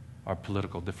our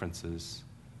political differences,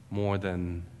 more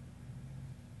than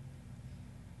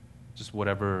just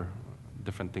whatever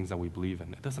different things that we believe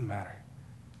in. It doesn't matter.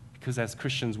 Because as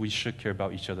Christians, we should care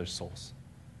about each other's souls.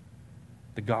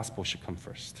 The gospel should come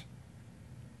first.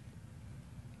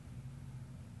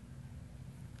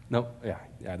 No,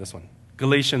 yeah, this one.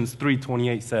 Galatians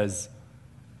 3:28 says,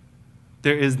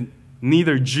 there is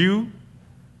neither Jew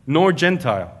nor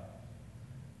Gentile,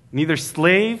 neither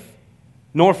slave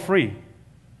nor free,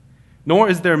 nor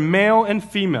is there male and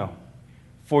female,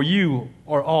 for you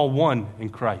are all one in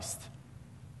Christ.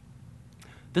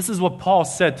 This is what Paul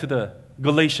said to the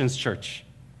Galatians church.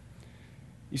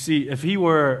 You see,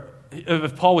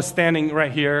 if Paul was standing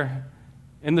right here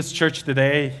in this church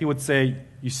today, he would say,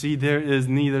 you see, there is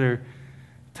neither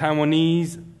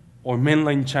Taiwanese or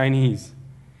mainland Chinese,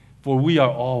 for we are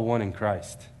all one in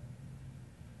Christ.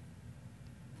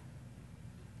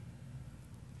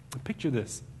 Picture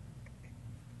this.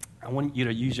 I want you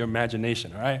to use your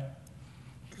imagination, all right?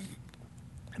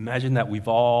 Imagine that we've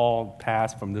all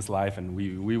passed from this life and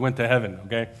we went to heaven,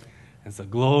 okay? It's a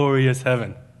glorious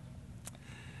heaven.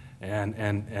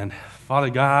 And Father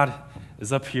God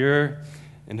is up here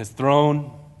in his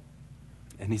throne,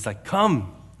 and he's like,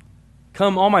 come,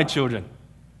 all my children.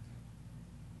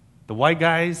 The white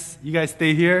guys, you guys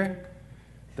stay here.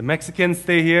 The Mexicans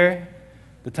stay here.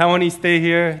 The Taiwanese stay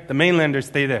here. The mainlanders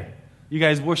stay there. You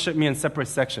guys worship me in separate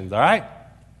sections, all right?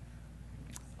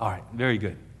 All right, very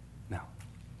good. Now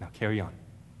carry on.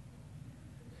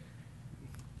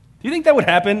 Do you think that would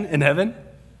happen in heaven?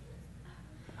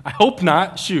 I hope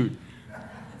not. Shoot.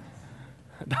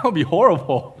 That would be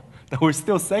horrible, that we're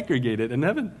still segregated in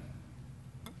heaven.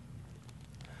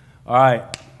 All right.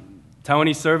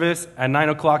 Taiwanese service at 9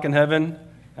 o'clock in heaven.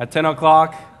 At 10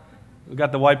 o'clock, we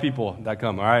got the white people that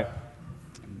come, all right?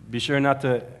 Be sure not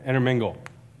to intermingle.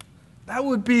 That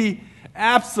would be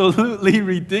absolutely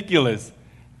ridiculous.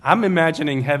 I'm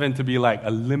imagining heaven to be like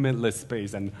a limitless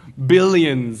space and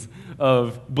billions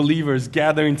of believers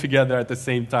gathering together at the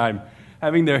same time,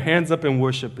 having their hands up and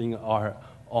worshiping our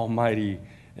almighty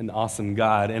and awesome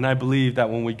God. And I believe that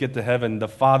when we get to heaven, the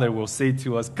Father will say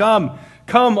to us, "Come,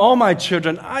 come, all my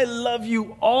children. I love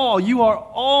you all. You are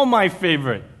all my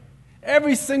favorite.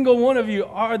 Every single one of you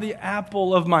are the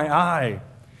apple of my eye.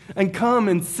 And come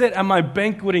and sit at my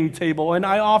banqueting table, and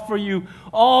I offer you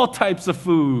all types of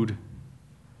food.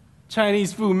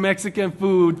 Chinese food, Mexican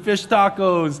food, fish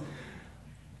tacos,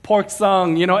 pork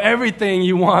sung, everything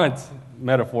you want."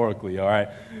 Metaphorically, all right?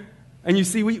 And you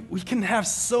see, we can have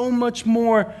so much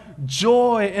more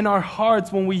joy in our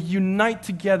hearts when we unite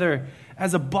together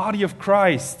as a body of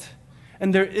Christ.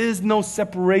 And there is no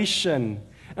separation.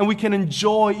 And we can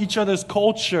enjoy each other's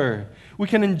culture. We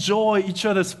can enjoy each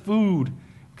other's food.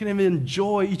 We can even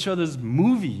enjoy each other's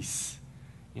movies.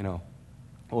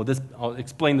 I'll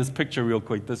explain this picture real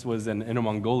quick. This was in Inner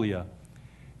Mongolia.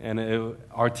 And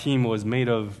our team was made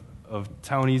of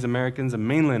Taiwanese Americans and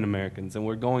mainland Americans. And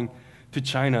we're going to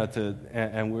China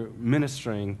and we're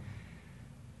ministering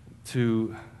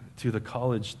to the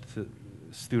college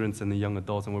students and the young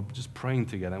adults, and we're just praying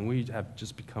together, and we have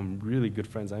just become really good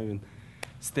friends. I even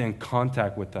stay in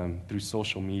contact with them through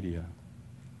social media.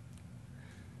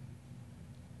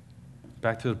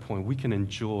 Back to the point, we can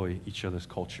enjoy each other's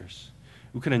cultures.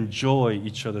 We can enjoy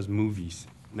each other's movies.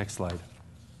 Next slide.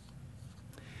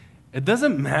 It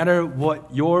doesn't matter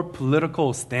what your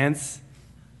political stance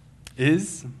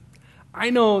is. I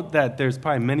know that there's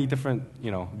probably many different,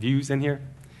 views in here,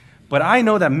 but I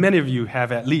know that many of you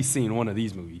have at least seen one of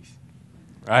these movies,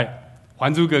 right?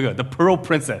 还珠格格, The Pearl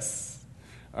Princess,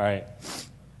 all right?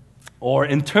 Or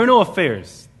Internal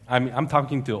Affairs. I'm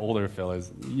talking to older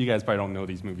fellas. You guys probably don't know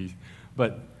these movies,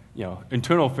 but,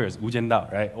 Internal Affairs, 无间道,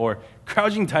 right? Or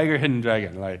Crouching Tiger, Hidden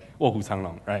Dragon, like 卧虎藏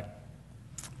龙, right?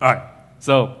 All right,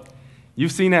 so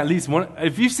you've seen at least one.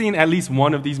 If you've seen at least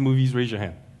one of these movies, raise your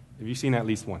hand. If you've seen at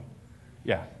least one.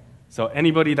 Yeah. So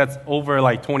anybody that's over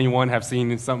like 21 have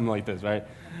seen something like this, right?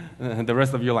 The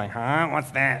rest of you are like, huh? What's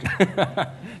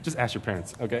that? Just ask your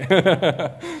parents,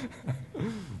 okay?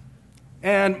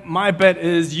 And my bet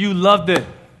is you loved it.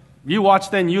 You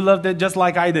watched it and you loved it just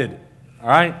like I did, all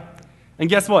right? And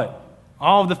guess what?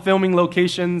 All of the filming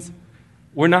locations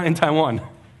were not in Taiwan.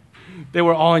 They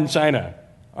were all in China,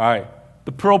 all right?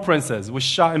 The Pearl Princess was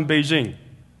shot in Beijing,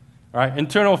 all right?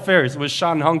 Internal Affairs was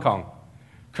shot in Hong Kong.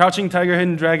 Crouching Tiger,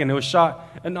 Hidden Dragon, it was shot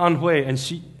in Anhui and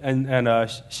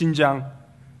Xinjiang.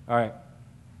 All right.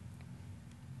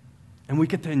 And we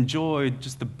get to enjoy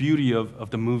just the beauty of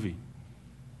the movie.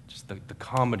 Just the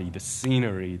comedy, the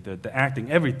scenery, the acting,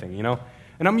 everything,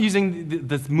 And I'm using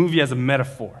this movie as a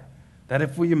metaphor. That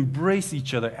if we embrace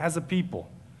each other as a people,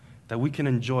 that we can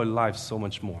enjoy life so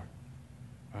much more.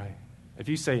 All right. If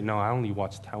you say, no, I only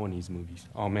watch Taiwanese movies,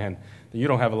 oh man, then you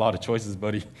don't have a lot of choices,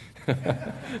 buddy.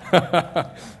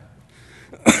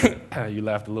 You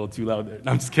laughed a little too loud there.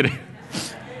 No, I'm just kidding.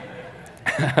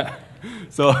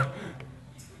 So,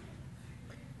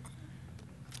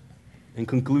 in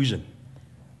conclusion,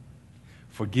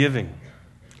 forgiving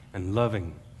and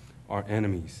loving our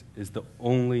enemies is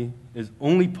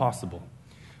only possible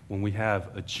when we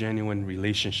have a genuine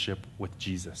relationship with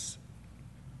Jesus.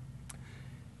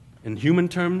 In human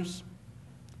terms,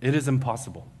 it is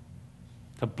impossible.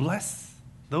 To bless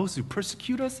those who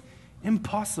persecute us,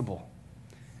 impossible.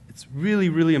 It's really,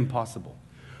 really impossible.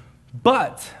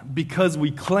 But because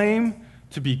we claim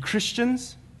to be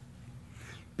Christians,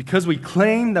 because we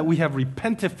claim that we have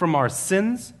repented from our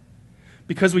sins,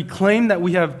 because we claim that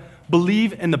we have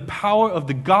believed in the power of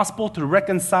the gospel to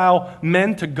reconcile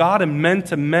men to God and men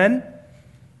to men,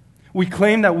 we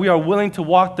claim that we are willing to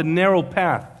walk the narrow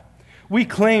path. We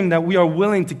claim that we are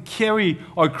willing to carry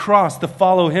our cross to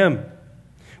follow Him.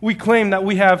 We claim that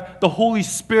we have the Holy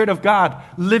Spirit of God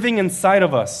living inside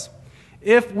of us.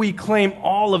 If we claim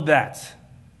all of that,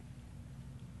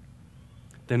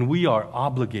 then we are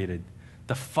obligated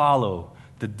to follow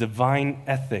the divine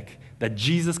ethic that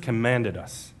Jesus commanded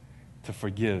us. to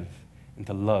forgive and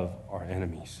to love our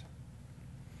enemies.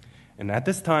 And at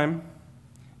this time,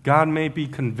 God may be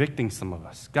convicting some of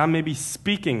us. God may be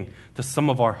speaking to some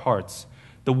of our hearts,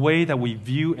 the way that we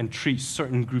view and treat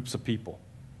certain groups of people.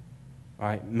 All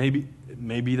right? Maybe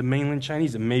the mainland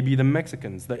Chinese, it may be the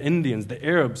Mexicans, the Indians, the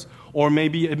Arabs, or it may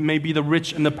be the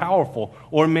rich and the powerful,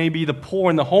 or maybe the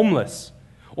poor and the homeless,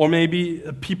 or maybe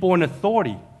people in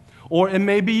authority, or it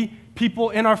may be people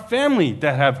in our family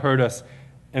that have hurt us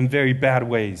in very bad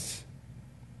ways.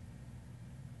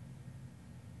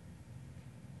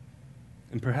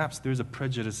 And perhaps there's a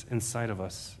prejudice inside of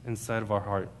us, inside of our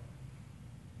heart,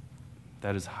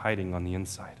 that is hiding on the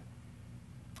inside.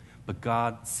 But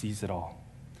God sees it all,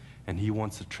 and He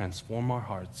wants to transform our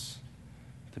hearts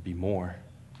to be more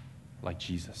like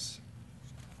Jesus.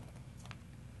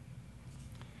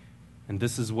 And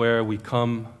this is where we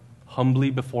come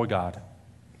humbly before God.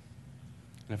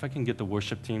 And if I can get the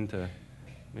worship team to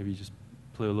maybe just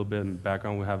play a little bit in the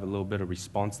background, we'll have a little bit of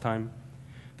response time.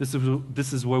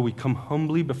 This is where we come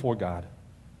humbly before God,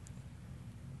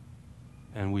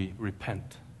 and we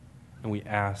repent, and we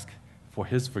ask for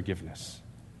His forgiveness.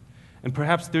 And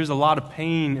perhaps there's a lot of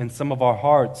pain in some of our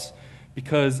hearts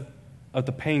because of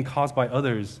the pain caused by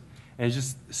others, and it's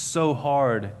just so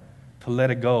hard to let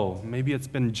it go. Maybe it's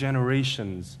been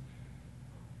generations.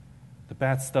 The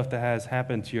bad stuff that has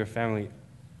happened to your family,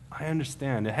 I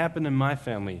understand. It happened in my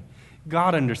family.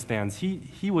 God understands.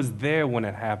 He was there when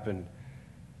it happened.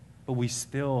 But we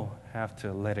still have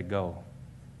to let it go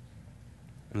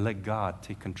and let God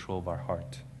take control of our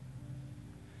heart.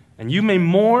 And you may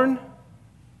mourn,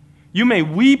 you may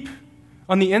weep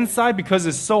on the inside because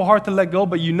it's so hard to let go,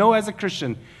 but you know as a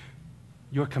Christian,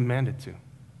 you're commanded to.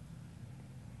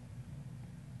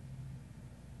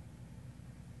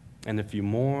 And if you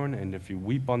mourn and if you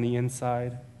weep on the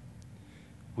inside,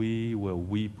 we will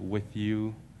weep with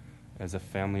you as a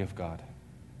family of God.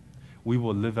 We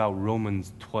will live out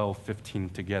Romans 12:15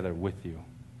 together with you.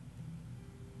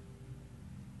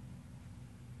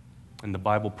 And the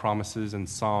Bible promises in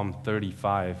Psalm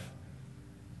 35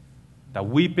 that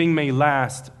weeping may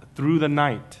last through the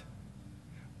night,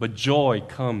 but joy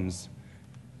comes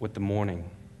with the morning.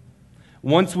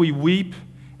 Once we weep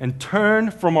and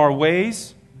turn from our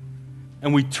ways,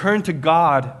 and we turn to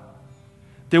God,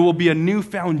 there will be a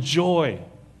newfound joy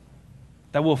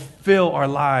that will fill our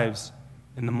lives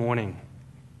in the morning.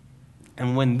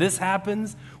 And when this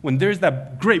happens, when there's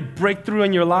that great breakthrough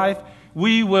in your life,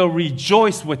 we will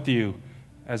rejoice with you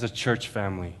as a church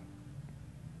family.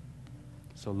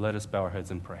 So let us bow our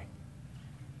heads and pray.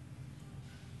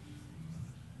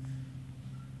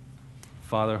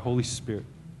 Father, Holy Spirit,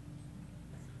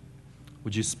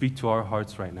 would you speak to our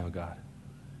hearts right now, God?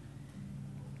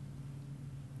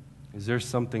 Is there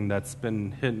something that's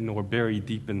been hidden or buried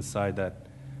deep inside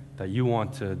that you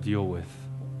want to deal with,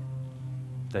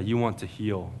 that you want to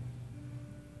heal?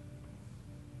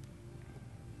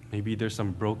 Maybe there's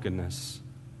some brokenness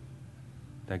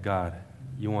that, God,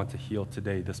 you want to heal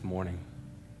today, this morning.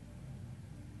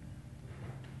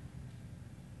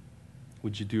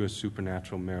 Would you do a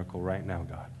supernatural miracle right now,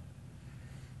 God,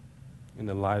 in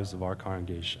the lives of our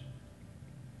congregation?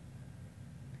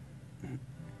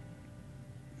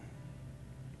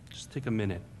 Just take a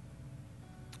minute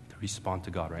to respond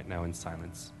to God right now in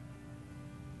silence.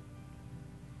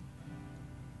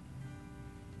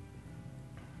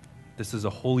 This is a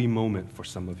holy moment for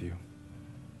some of you.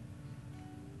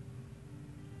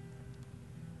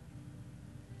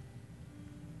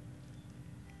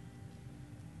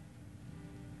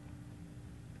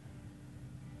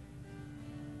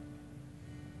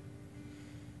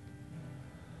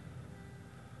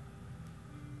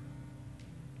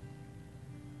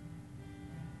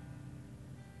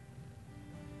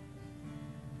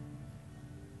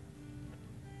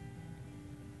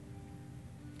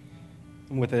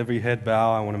 And with every head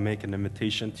bow, I want to make an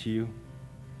invitation to you.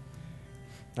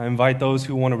 I invite those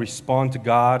who want to respond to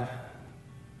God,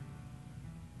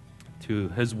 to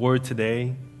His word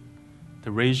today,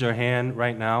 to raise your hand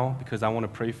right now because I want to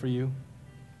pray for you.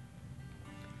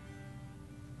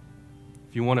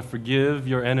 If you want to forgive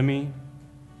your enemy,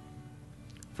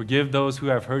 forgive those who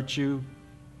have hurt you,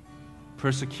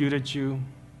 persecuted you,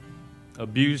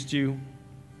 abused you,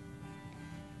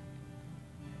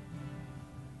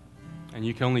 and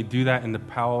you can only do that in the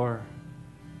power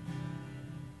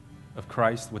of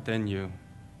Christ within you,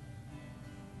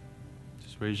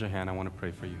 just raise your hand. I want to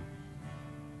pray for you.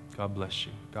 God bless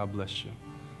you. God bless you.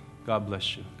 God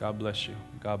bless you. God bless you.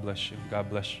 God bless you. God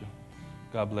bless you.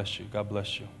 God bless you. God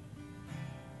bless you.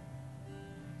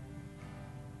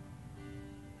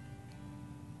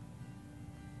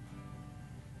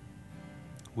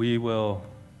 we will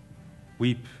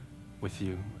weep with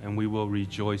you and we will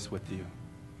rejoice with you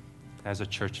as a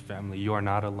church family. You are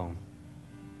not alone.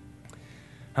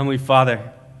 Heavenly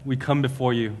Father, we come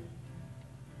before you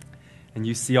and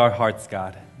you see our hearts,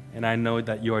 God. And I know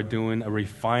that you are doing a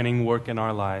refining work in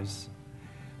our lives,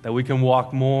 that we can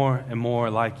walk more and more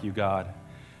like you, God,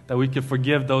 that we can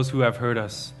forgive those who have hurt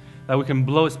us, that we can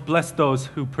bless those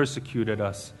who persecuted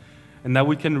us, and that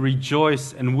we can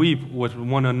rejoice and weep with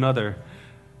one another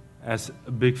as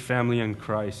a big family in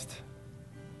Christ.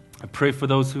 I pray for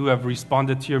those who have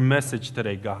responded to your message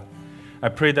today, God. I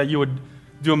pray that you would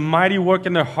do a mighty work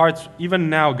in their hearts even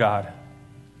now, God,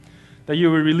 that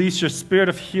you would release your spirit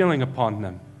of healing upon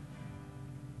them.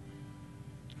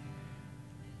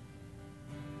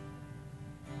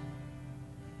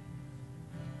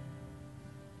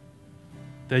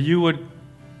 That you would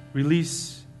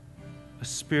release a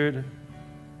spirit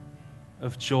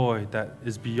of joy that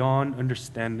is beyond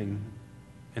understanding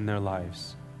in their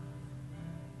lives.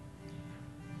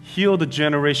 Heal the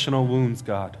generational wounds,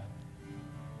 God.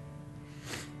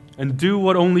 And do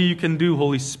what only you can do,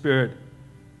 Holy Spirit,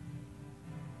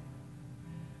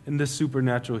 in this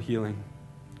supernatural healing.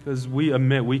 Because we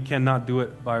admit we cannot do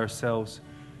it by ourselves.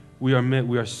 We admit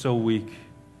we are so weak.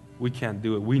 We can't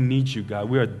do it. We need you, God.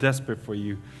 We are desperate for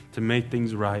you to make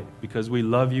things right because we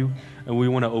love you and we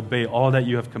want to obey all that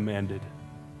you have commanded.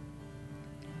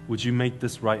 Would you make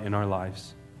this right in our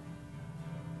lives?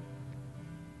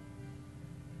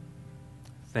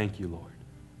 Thank you, Lord.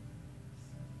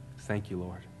 Thank you,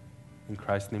 Lord. In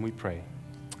Christ's name we pray.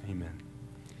 Amen.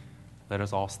 Let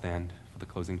us all stand for the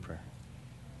closing prayer.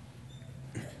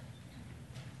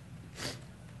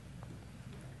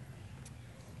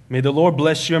 May the Lord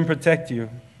bless you and protect you.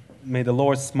 May the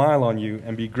Lord smile on you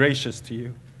and be gracious to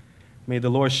you. May the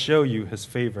Lord show you his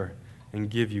favor and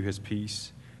give you his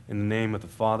peace. In the name of the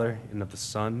Father, and of the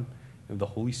Son, and of the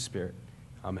Holy Spirit.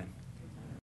 Amen.